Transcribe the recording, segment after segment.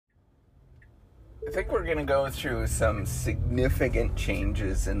I think we're going to go through some significant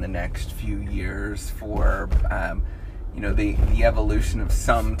changes in the next few years for, the evolution of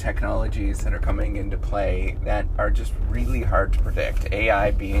some technologies that are coming into play that are just really hard to predict.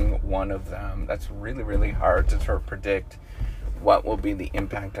 AI being one of them. That's really, really hard to sort of predict what will be the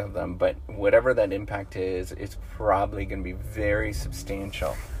impact of them. But whatever that impact is, it's probably going to be very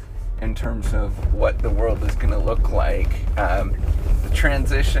substantial in terms of what the world is going to look like. The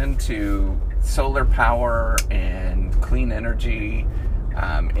transition to solar power and clean energy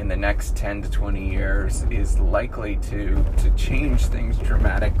in the next 10 to 20 years is likely to change things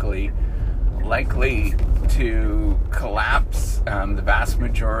dramatically, likely to collapse the vast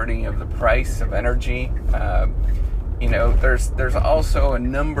majority of the price of energy. There's also a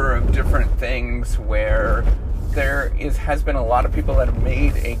number of different things where has been a lot of people that have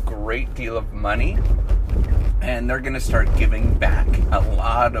made a great deal of money, and they're going to start giving back a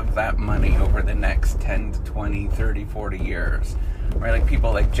lot of that money over the next 10 to 20, 30, 40 years. Right? Like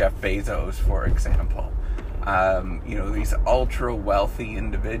people like Jeff Bezos, for example. These ultra wealthy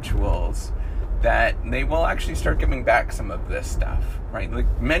individuals that they will actually start giving back some of this stuff. Right?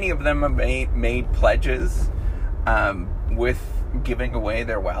 Like many of them have made pledges with giving away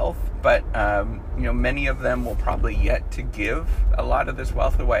their wealth, but many of them will probably yet to give a lot of this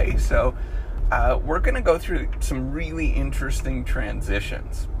wealth away. So we're going to go through some really interesting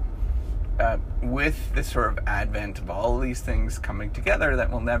transitions with this sort of advent of all these things coming together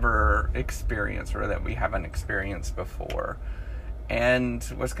that we'll never experience or that we haven't experienced before. And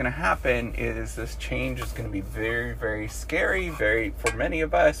what's going to happen is this change is going to be very, very scary. For many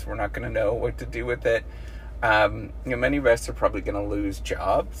of us, we're not going to know what to do with it. Many of us are probably going to lose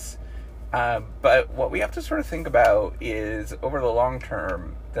jobs. But what we have to sort of think about is, over the long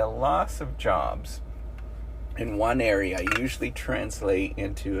term, the loss of jobs in one area usually translate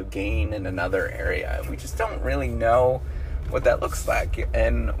into a gain in another area. We just don't really know what that looks like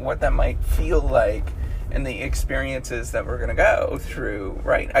and what that might feel like and the experiences that we're going to go through,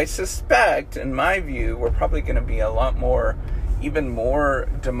 right? I suspect, in my view, we're probably going to be a lot more, even more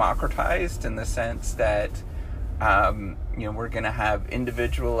democratized in the sense that we're going to have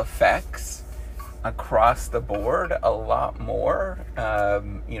individual effects across the board a lot more.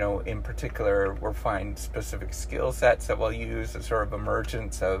 In particular, we'll find specific skill sets that we'll use, the sort of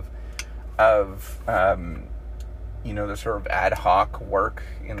emergence of the sort of ad hoc work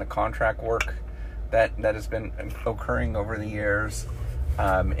in the contract work that has been occurring over the years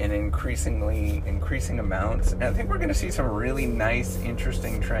in increasing amounts. And I think we're going to see some really nice,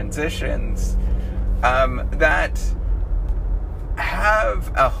 interesting transitions that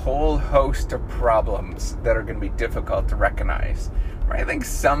have a whole host of problems that are going to be difficult to recognize. Right? I think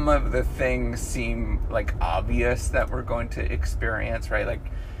some of the things seem like obvious that we're going to experience, right?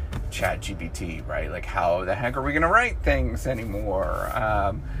 Like ChatGPT, right? Like how the heck are we going to write things anymore?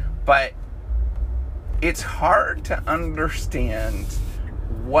 But it's hard to understand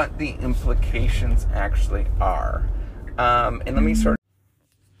what the implications actually are. And let me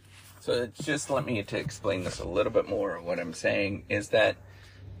to explain this a little bit more. What I'm saying is that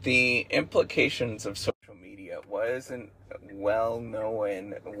the implications of social media wasn't well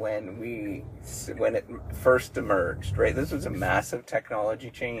known when it first emerged, right? This was a massive technology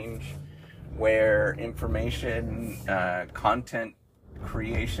change where information, content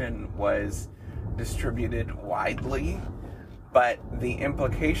creation was distributed widely, but the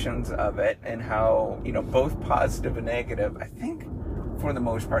implications of it and how, both positive and negative, I think for the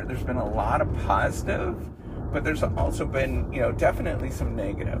most part, there's been a lot of positive, but there's also been, definitely some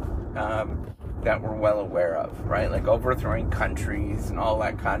negative that we're well aware of, right? Like overthrowing countries and all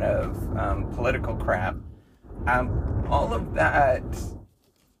that kind of political crap. All of that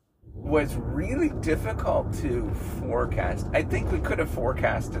was really difficult to forecast. I think we could have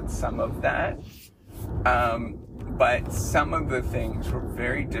forecasted some of that, but some of the things were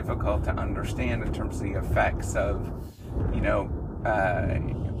very difficult to understand in terms of the effects of,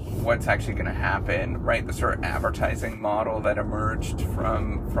 what's actually going to happen, right? The sort of advertising model that emerged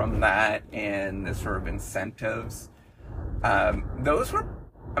from that and the sort of incentives. Those were,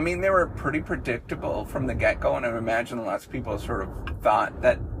 they were pretty predictable from the get-go, and I imagine lots of people sort of thought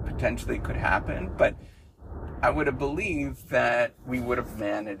that potentially could happen, but I would have believed that we would have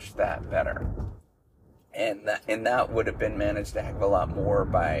managed that better. And that would have been managed a heck of a lot more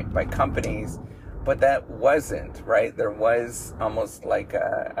by companies. But that wasn't, right? There was almost like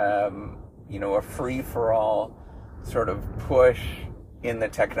a free-for-all sort of push in the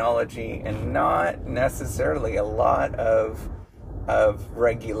technology and not necessarily a lot of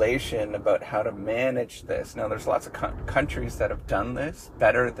regulation about how to manage this. Now, there's lots of countries that have done this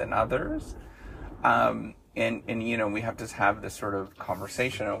better than others. And you know, we have to have this sort of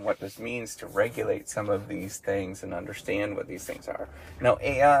conversation on what this means to regulate some of these things and understand what these things are. Now,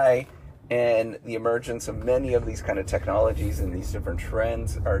 AI and the emergence of many of these kind of technologies and these different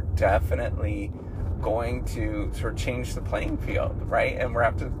trends are definitely going to sort of change the playing field, right? And we're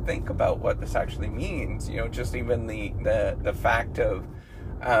have to think about what this actually means. You know, just even the fact of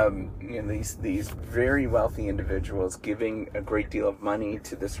you know, these very wealthy individuals giving a great deal of money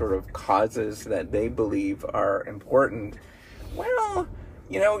to the sort of causes that they believe are important. Well,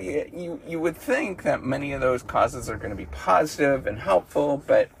 you know, you would think that many of those causes are going to be positive and helpful,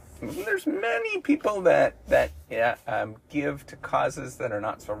 but there's many people that give to causes that are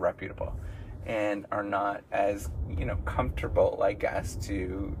not so reputable and are not as, you know, comfortable, I guess,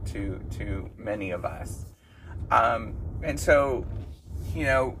 to many of us. And so, you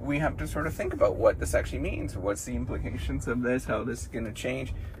know, we have to sort of think about what this actually means. What's the implications of this? How this is going to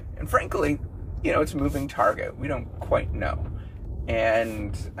change? And frankly, you know, it's a moving target. We don't quite know.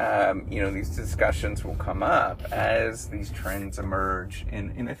 And, you know, these discussions will come up as these trends emerge.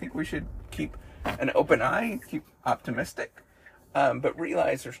 And I think we should keep an open eye, keep optimistic, but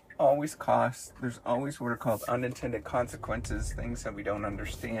realize there's always costs. There's always what are called unintended consequences, things that we don't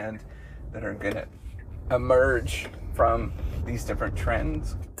understand that are going to emerge from these different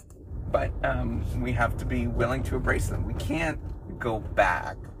trends. But we have to be willing to embrace them. We can't go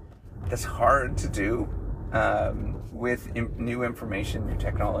back. That's hard to do with new information, new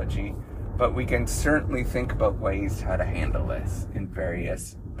technology, but we can certainly think about ways how to handle this in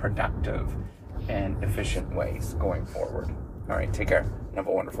various productive and efficient ways going forward. All right, take care and have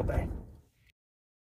a wonderful day.